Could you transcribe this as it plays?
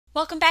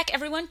Welcome back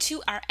everyone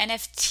to our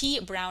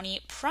NFT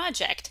Brownie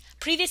project.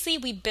 Previously,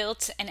 we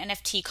built an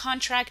NFT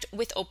contract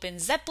with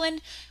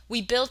OpenZeppelin.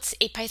 We built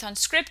a Python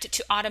script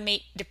to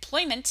automate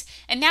deployment,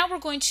 and now we're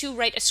going to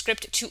write a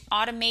script to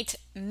automate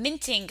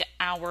minting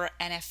our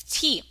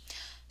NFT.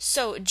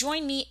 So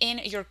join me in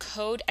your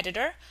code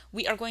editor.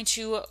 We are going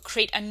to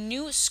create a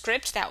new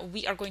script that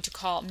we are going to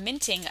call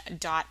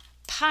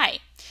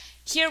minting.py.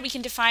 Here we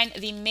can define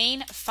the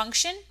main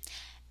function,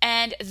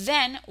 and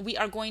then we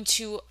are going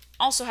to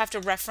also have to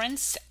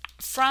reference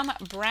from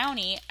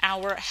Brownie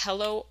our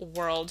hello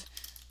world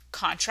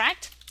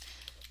contract.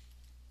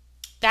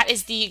 That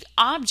is the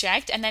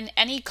object, and then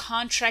any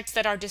contracts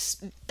that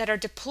are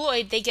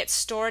deployed, they get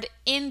stored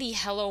in the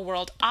hello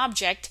world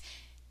object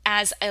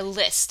as a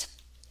list.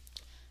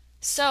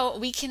 So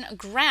we can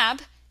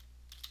grab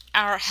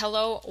our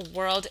hello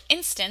world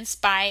instance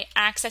by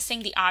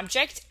accessing the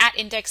object at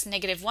index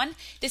 -1.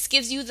 This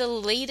gives you the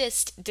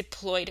latest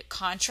deployed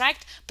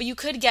contract, but you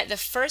could get the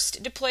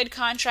first deployed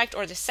contract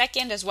or the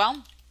second as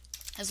well,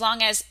 as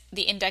long as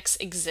the index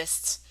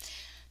exists.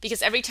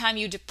 Because every time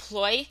you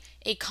deploy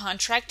a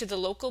contract to the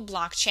local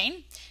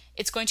blockchain,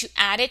 it's going to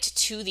add it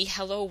to the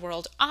hello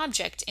world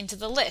object into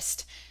the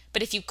list.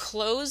 But if you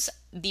close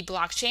the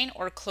blockchain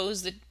or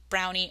close the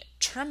Brownie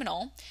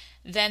terminal,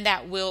 then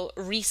that will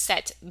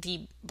reset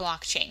the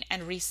blockchain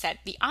and reset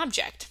the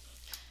object.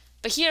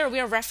 But here we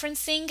are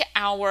referencing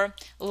our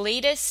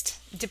latest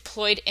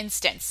deployed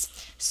instance.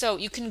 So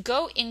you can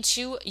go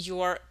into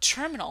your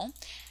terminal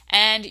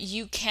and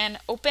you can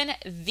open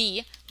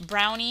the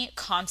Brownie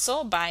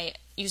console by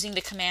using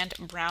the command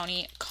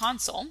Brownie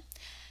console.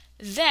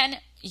 Then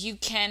you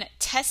can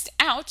test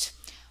out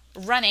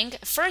running.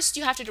 First,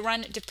 you have to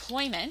run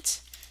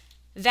deployment.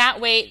 That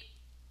way,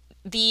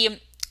 the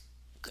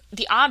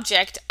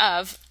object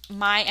of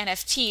my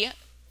NFT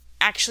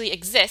actually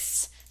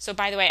exists. So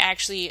by the way, I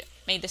actually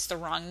made this the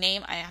wrong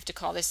name. I have to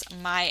call this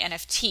my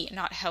NFT,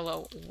 not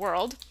hello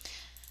world.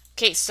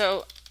 Okay,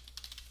 so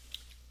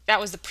that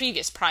was the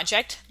previous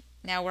project.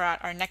 Now we're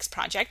at our next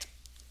project.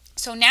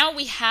 So now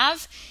we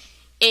have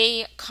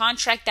a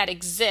contract that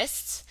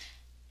exists.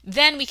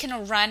 Then we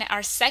can run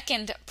our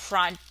second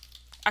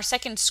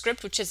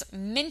script, which is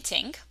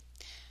minting.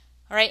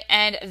 All right,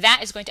 and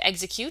that is going to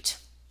execute.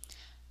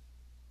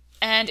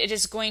 And it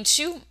is going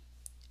to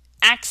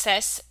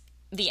access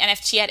the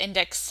NFT at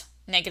index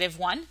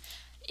 -1.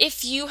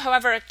 If you,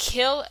 however,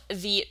 kill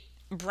the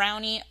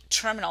Brownie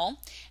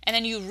terminal and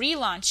then you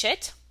relaunch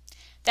it,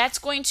 that's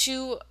going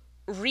to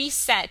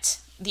reset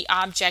the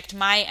object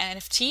my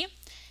NFT.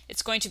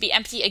 It's going to be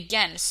empty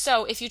again.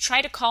 So if you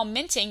try to call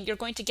minting, you're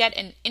going to get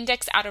an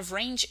index out of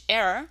range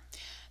error,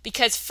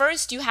 because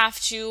first you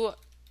have to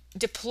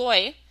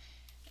deploy.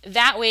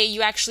 That way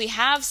you actually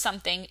have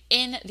something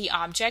in the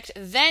object.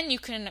 Then you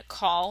can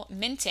call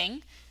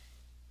minting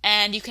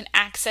and you can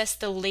access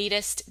the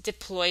latest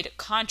deployed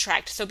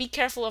contract. So be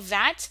careful of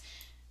that.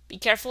 Be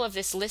careful of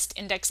this list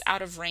index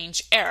out of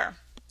range error.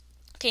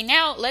 Okay,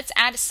 now let's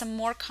add some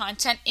more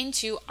content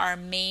into our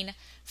main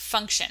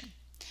function.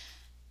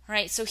 All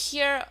right, so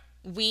here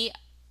we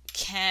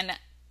can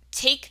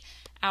take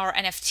our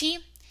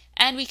NFT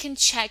and we can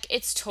check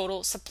its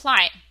total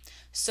supply.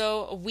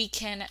 So we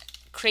can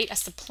create a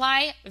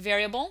supply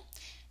variable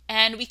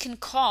and we can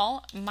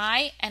call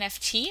my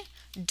NFT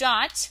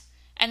dot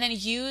and then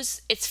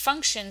use its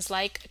functions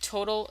like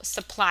total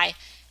supply.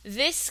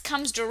 This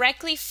comes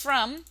directly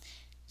from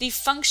the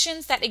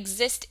functions that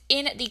exist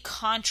in the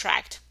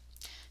contract.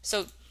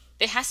 So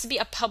there has to be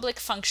a public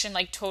function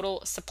like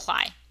total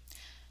supply.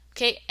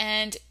 Okay,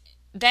 and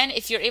then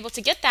if you're able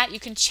to get that, you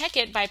can check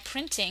it by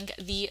printing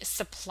the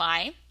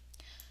supply.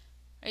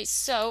 Right,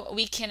 so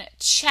we can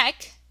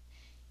check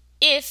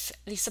if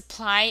the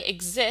supply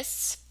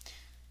exists.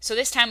 So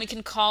this time we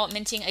can call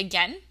minting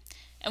again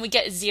and we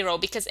get 0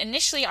 because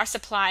initially our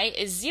supply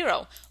is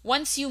 0.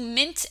 Once you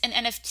mint an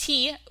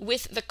NFT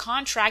with the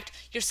contract,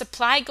 your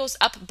supply goes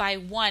up by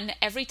 1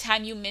 every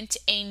time you mint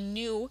a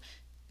new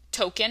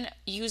token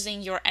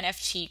using your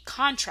NFT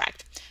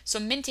contract. So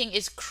minting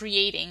is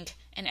creating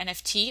an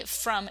NFT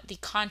from the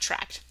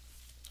contract.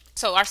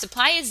 So our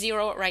supply is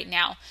 0 right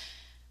now.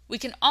 We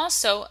can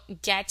also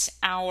get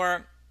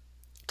our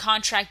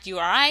contract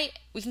URI.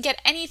 We can get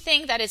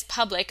anything that is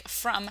public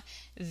from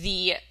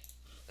the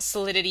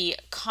Solidity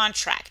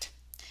contract,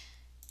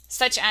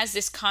 such as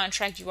this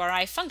contract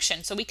URI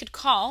function. So we could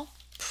call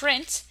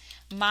print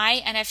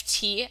my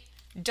NFT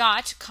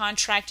dot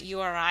contract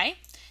URI,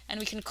 and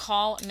we can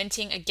call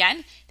minting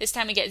again. This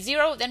time we get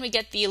 0, then we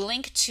get the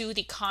link to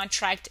the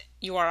contract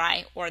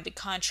URI or the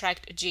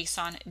contract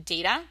JSON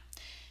data.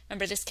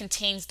 Remember, this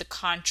contains the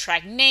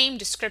contract name,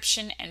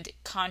 description, and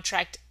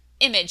contract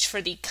image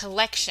for the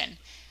collection.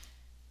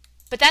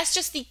 But that's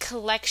just the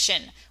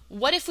collection.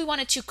 What if we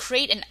wanted to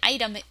create an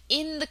item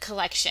in the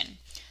collection?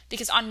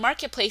 Because on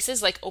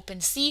marketplaces like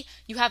OpenSea,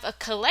 you have a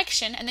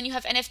collection and then you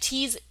have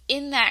NFTs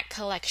in that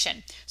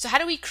collection. So how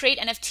do we create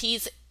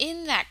NFTs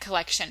in that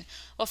collection?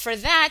 Well, for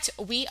that,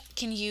 we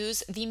can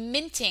use the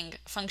minting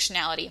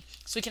functionality.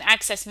 So we can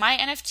access my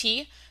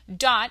NFT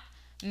dot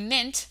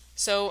mint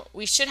So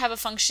we should have a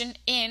function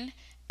in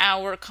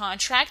our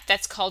contract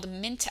that's called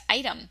mint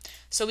item.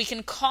 So we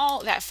can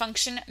call that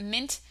function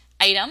mint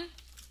item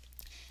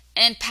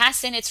and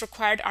pass in its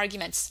required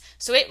arguments.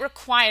 So it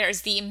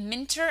requires the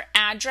minter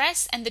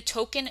address and the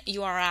token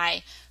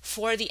URI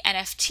for the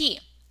NFT.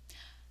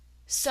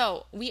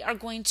 So we are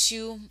going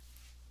to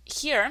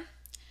here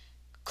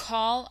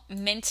call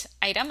mint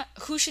item.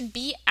 Who should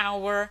be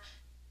our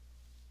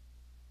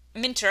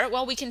minter?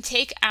 Well, we can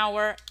take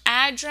our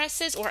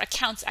addresses, or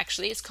accounts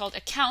actually, it's called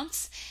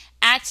accounts,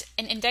 at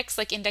an index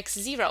like index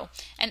 0.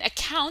 And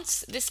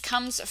accounts, this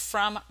comes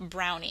from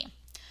Brownie.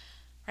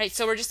 Right,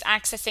 so we're just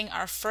accessing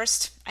our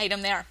first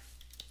item there.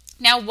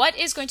 Now, what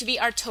is going to be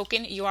our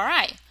token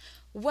URI?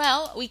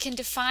 Well, we can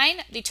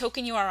define the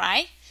token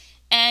URI,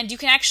 and you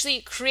can actually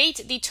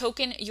create the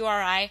token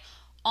URI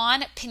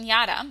on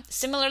Pinata,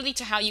 similarly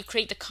to how you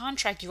create the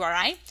contract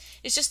URI.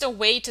 It's just a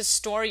way to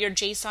store your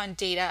JSON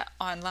data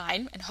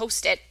online and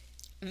host it.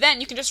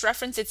 Then you can just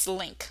reference its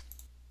link.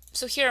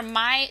 So here,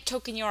 my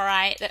token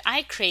URI that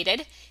I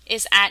created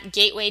is at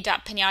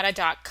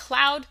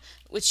gateway.pinata.cloud,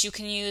 which you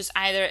can use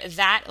either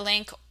that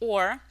link,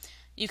 or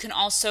you can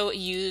also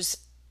use,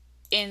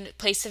 in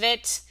place of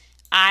it,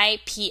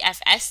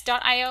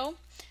 ipfs.io.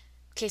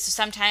 Okay, so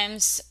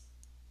sometimes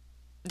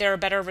there are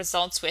better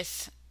results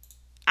with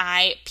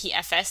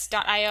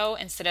ipfs.io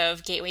instead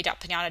of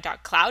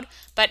gateway.pinata.cloud,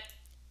 but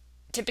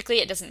typically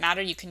it doesn't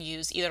matter, you can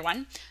use either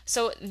one.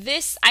 So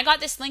I got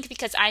this link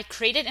because I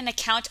created an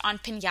account on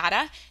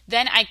Pinata,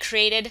 then I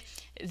created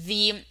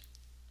the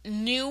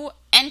new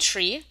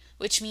entry,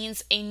 which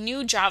means a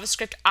new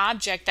JavaScript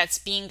object that's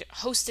being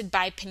hosted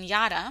by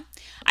Pinata.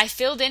 I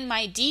filled in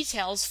my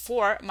details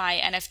for my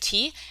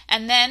NFT,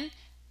 and then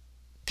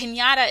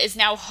Pinata is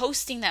now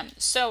hosting them.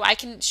 So I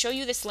can show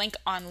you this link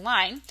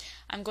online.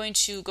 I'm going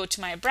to go to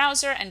my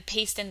browser and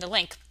paste in the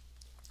link.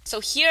 So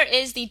here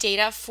is the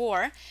data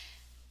for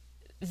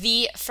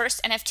the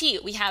first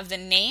NFT. We have the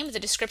name, the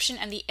description,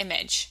 and the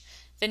image.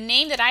 The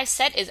name that I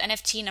set is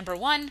NFT number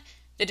 1.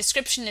 The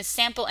description is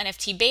sample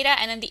NFT beta,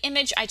 and then the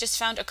image, I just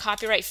found a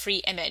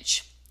copyright-free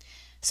image.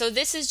 So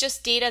this is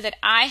just data that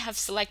I have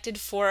selected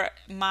for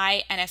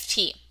my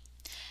NFT.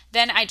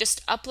 Then I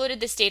just uploaded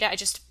this data. I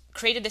just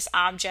created this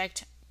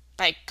object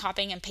by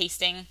copying and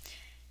pasting,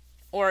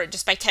 or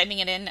just by typing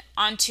it in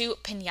onto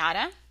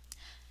Pinata.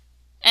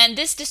 And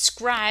this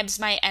describes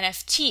my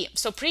NFT.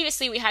 So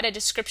previously we had a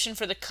description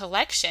for the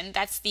collection.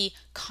 That's the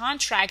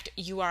contract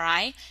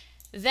URI.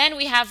 Then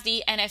we have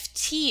the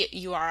NFT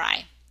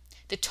URI,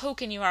 the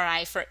token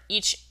URI for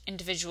each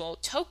individual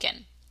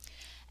token.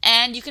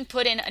 And you can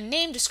put in a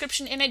name,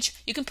 description, image.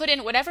 You can put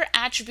in whatever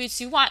attributes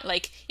you want.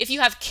 Like if you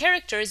have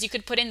characters, you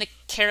could put in the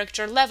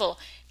character level,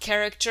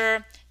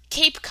 character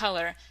cape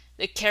color,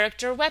 the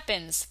character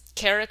weapons,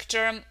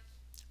 character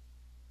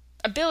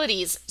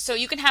abilities. So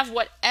you can have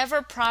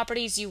whatever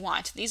properties you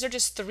want. These are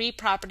just 3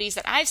 properties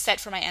that I've set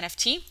for my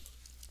NFT,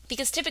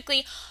 because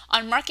typically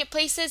on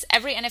marketplaces,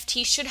 every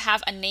NFT should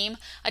have a name,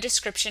 a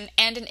description,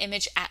 and an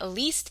image at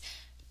least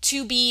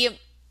to be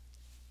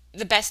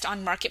the best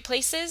on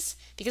marketplaces,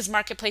 because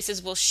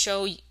marketplaces will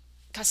show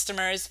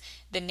customers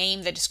the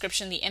name, the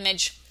description, the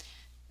image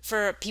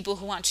for people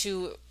who want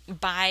to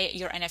buy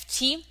your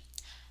NFT.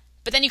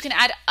 But then you can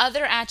add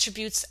other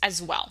attributes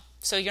as well.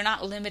 So you're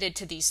not limited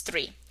to these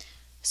 3.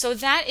 So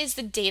that is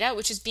the data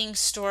which is being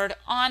stored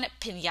on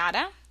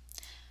Pinata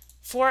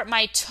for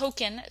my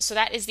token. So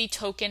that is the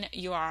token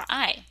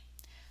URI.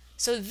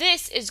 So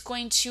this is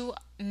going to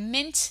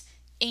mint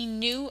a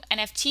new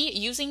NFT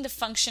using the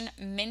function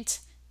mint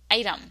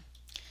item.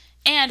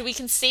 And we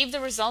can save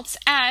the results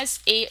as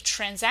a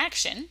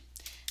transaction.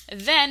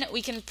 Then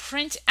we can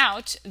print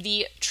out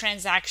the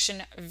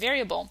transaction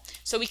variable.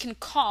 So we can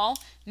call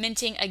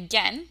minting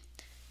again.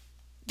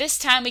 This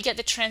time we get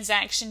the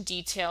transaction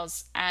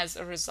details as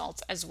a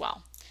result as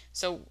well.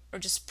 So we're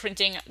just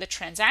printing the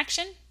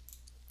transaction.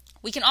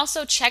 We can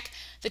also check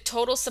the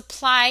total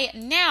supply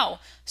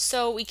now.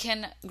 So we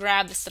can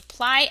grab the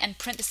supply and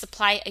print the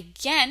supply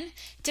again.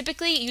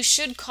 Typically you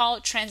should call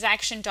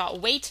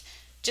transaction.wait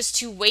just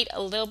to wait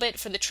a little bit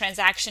for the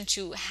transaction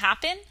to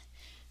happen.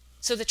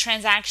 So the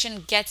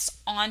transaction gets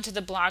onto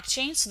the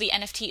blockchain. So the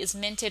NFT is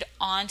minted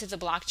onto the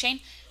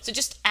blockchain. So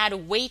just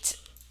add wait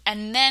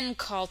and then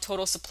call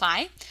total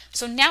supply.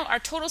 So now our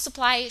total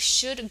supply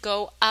should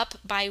go up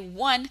by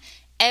 1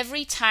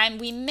 every time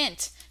we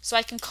mint. So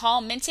I can call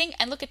minting,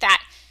 and look at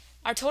that.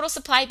 Our total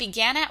supply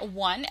began at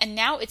 1 and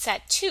now it's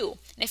at 2.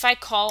 And if I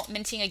call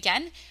minting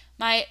again,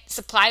 my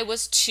supply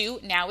was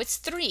 2, now it's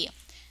 3.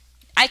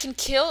 I can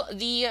kill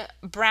the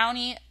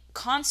Brownie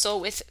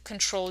console with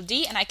Control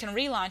D and I can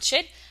relaunch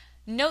it.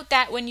 Note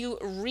that when you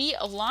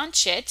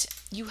relaunch it,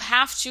 you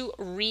have to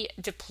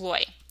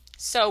redeploy.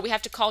 So we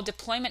have to call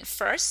deployment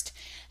first,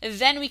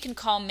 then we can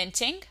call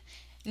minting.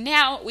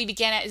 Now we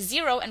began at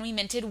 0 and we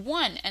minted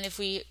 1. And if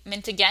we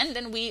mint again,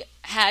 then we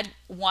had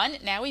 1.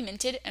 Now we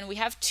minted and we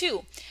have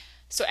 2.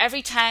 So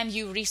every time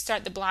you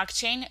restart the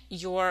blockchain,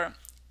 your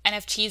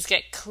NFTs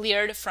get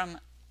cleared from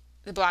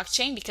the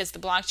blockchain because the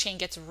blockchain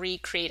gets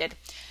recreated.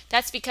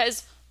 That's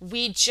because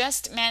we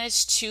just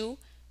managed to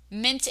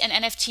mint an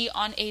NFT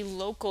on a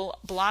local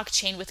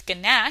blockchain with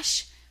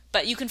Ganache,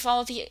 but you can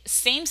follow the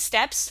same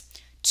steps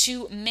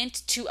to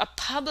mint to a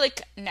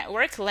public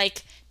network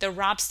like the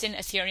Robston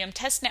Ethereum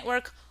test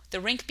network, the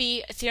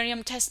Rinkeby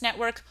Ethereum test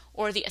network,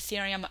 or the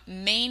Ethereum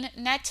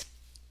mainnet.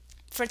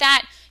 For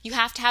that, you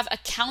have to have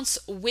accounts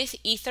with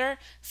Ether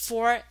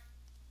for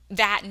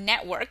that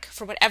network,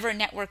 for whatever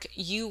network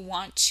you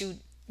want to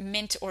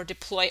mint or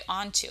deploy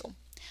onto.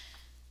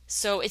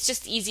 So it's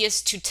just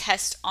easiest to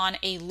test on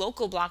a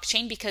local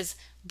blockchain because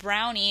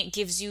Brownie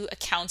gives you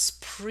accounts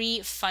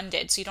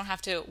pre-funded, so you don't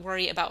have to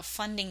worry about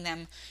funding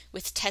them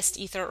with test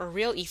Ether or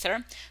real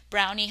Ether.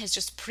 Brownie has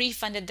just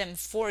pre-funded them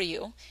for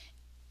you,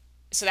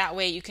 so that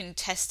way you can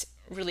test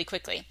really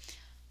quickly.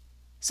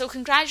 So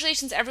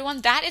congratulations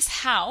everyone, that is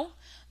how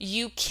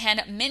you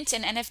can mint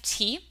an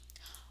NFT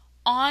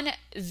on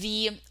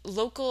the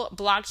local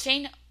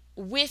blockchain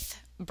with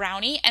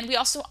Brownie, and we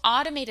also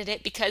automated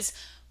it because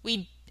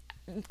we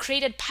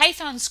created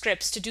Python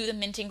scripts to do the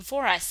minting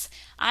for us.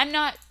 I'm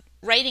not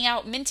writing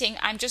out minting,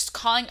 I'm just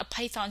calling a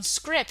Python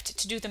script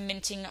to do the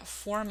minting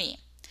for me.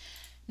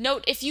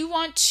 Note, if you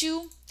want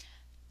to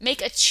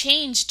make a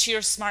change to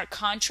your smart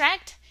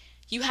contract,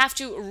 you have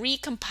to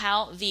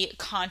recompile the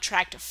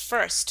contract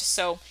first.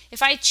 So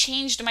if I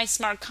changed my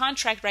smart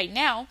contract right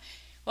now,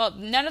 well,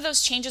 none of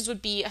those changes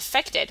would be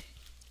affected,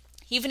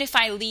 even if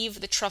I leave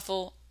the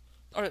Truffle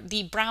or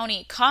the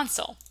Brownie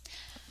console,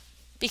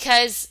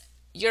 because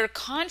your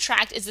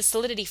contract is the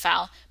Solidity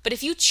file. But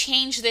if you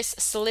change this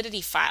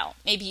Solidity file,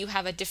 maybe you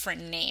have a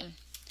different name,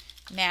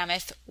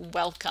 Mammoth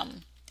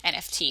Welcome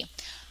NFT.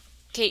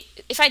 Okay,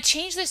 if I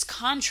change this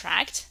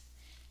contract,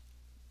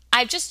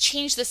 I've just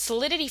changed the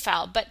Solidity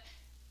file, but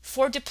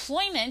for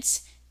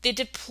deployment, the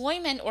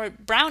deployment or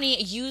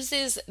Brownie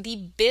uses the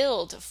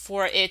build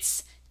for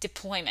its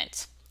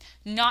deployment,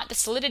 not the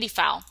Solidity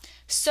file.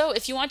 So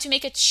if you want to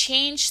make a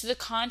change to the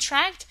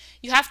contract,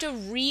 you have to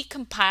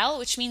recompile,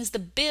 which means the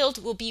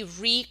build will be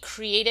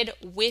recreated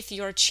with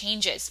your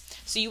changes.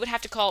 So you would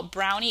have to call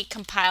Brownie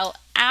compile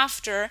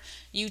after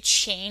you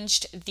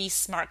changed the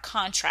smart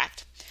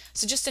contract.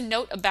 So just a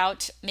note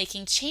about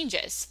making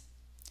changes.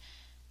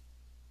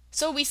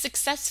 So we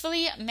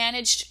successfully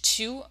managed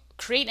to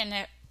create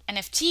an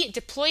NFT,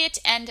 deploy it,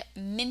 and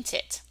mint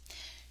it.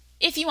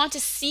 If you want to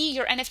see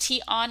your NFT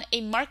on a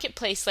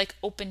marketplace like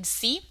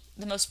OpenSea,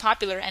 the most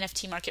popular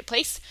NFT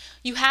marketplace,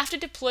 you have to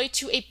deploy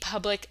to a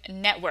public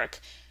network.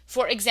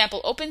 For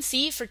example,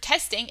 OpenSea, for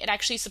testing, it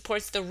actually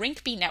supports the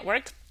Rinkeby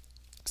network.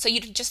 So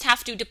you just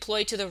have to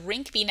deploy to the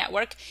Rinkeby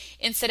network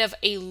instead of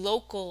a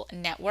local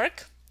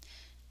network.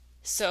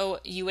 So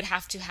you would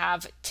have to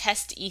have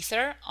test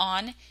Ether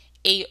on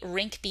a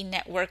Rinkeby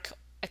network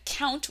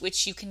account,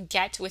 which you can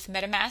get with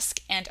MetaMask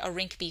and a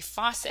Rinkeby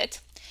faucet.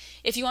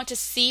 If you want to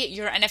see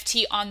your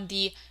NFT on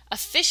the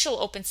official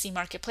OpenSea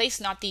marketplace,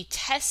 not the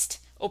test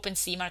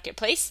OpenSea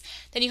marketplace,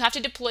 then you have to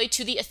deploy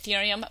to the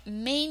Ethereum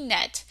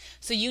mainnet.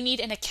 So you need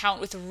an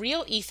account with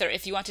real Ether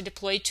if you want to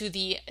deploy to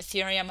the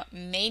Ethereum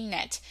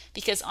mainnet,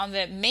 because on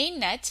the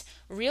mainnet,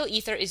 real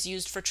Ether is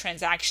used for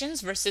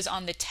transactions versus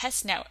on the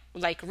test net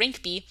like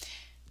Rinkeby,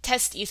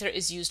 test Ether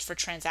is used for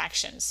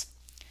transactions.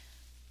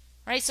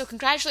 All right, so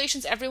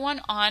congratulations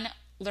everyone on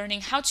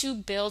learning how to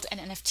build an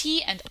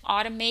NFT and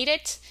automate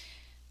it.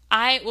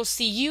 I will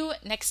see you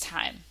next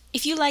time.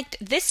 If you liked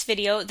this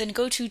video, then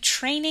go to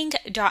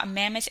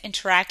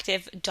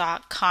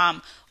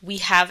training.mammoth.interactive.com. We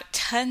have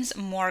tons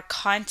more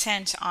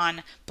content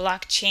on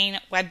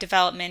blockchain, web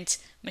development,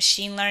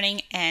 machine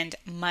learning, and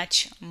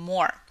much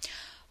more.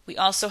 We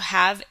also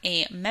have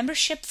a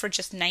membership for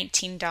just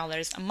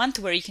 $19 a month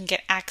where you can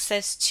get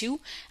access to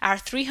our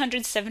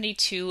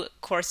 372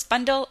 course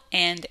bundle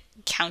and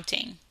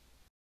counting.